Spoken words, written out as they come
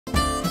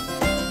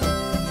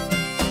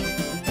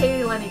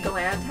Lennie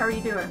Gallant. How are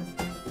you doing?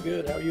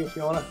 Good. How are you,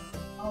 Fiona?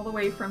 All the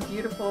way from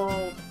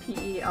beautiful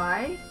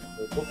PEI.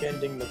 We're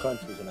bookending the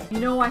country tonight. You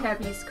know I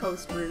have East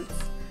Coast roots.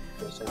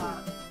 Yes,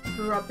 I do.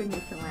 Grew up in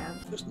Newfoundland.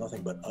 There's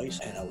nothing but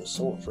ice, and I was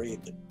so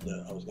afraid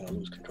that I was going to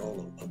lose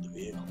control of the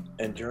vehicle.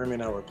 And Jeremy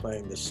and I were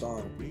playing this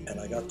song, and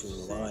I got to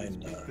the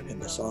line in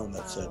the song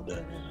that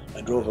said,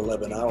 I drove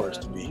 11 hours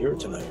to be here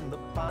tonight. The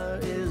fire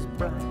is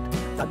bright.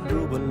 I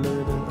drove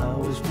 11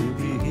 hours to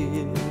be here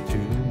tonight.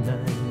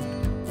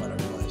 And I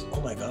realized,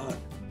 oh my God,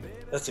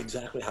 that's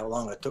exactly how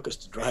long it took us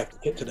to drive to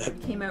get to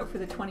that. Came out for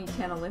the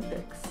 2010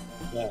 Olympics.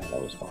 Yeah,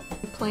 that was fun.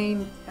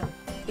 Playing a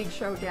big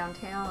show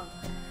downtown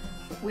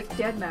with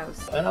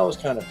Deadmau5. And I was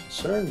kind of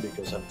concerned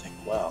because I'm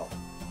thinking, wow,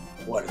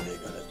 what are they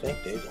going to think?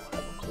 They don't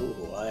have a clue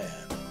who I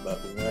am. But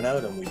we went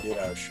out and we did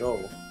our show.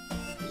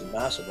 It was a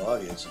massive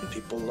audience and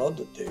people loved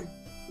it.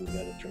 We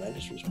got a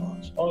tremendous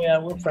response. Oh yeah,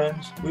 we're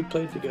friends. We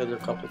played together a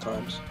couple of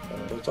times.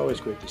 It's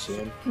always great to see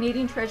him.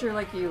 Canadian treasure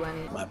like you,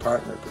 Lennie. My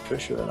partner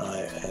Patricia and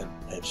I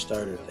had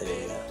started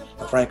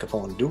a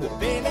francophone duo.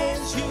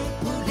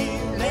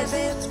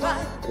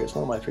 It's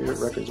one of my favorite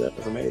records I've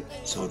ever made.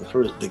 So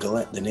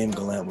the name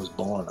Gallant was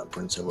born on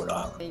Prince Edward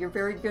Island. You're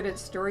very good at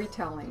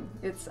storytelling.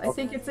 I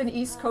think it's an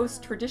East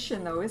Coast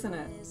tradition though, isn't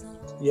it?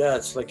 Yeah,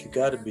 it's like you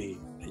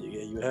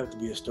have to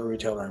be a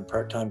storyteller and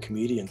part-time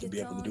comedian to be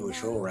able to do a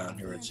show around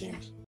here, it seems.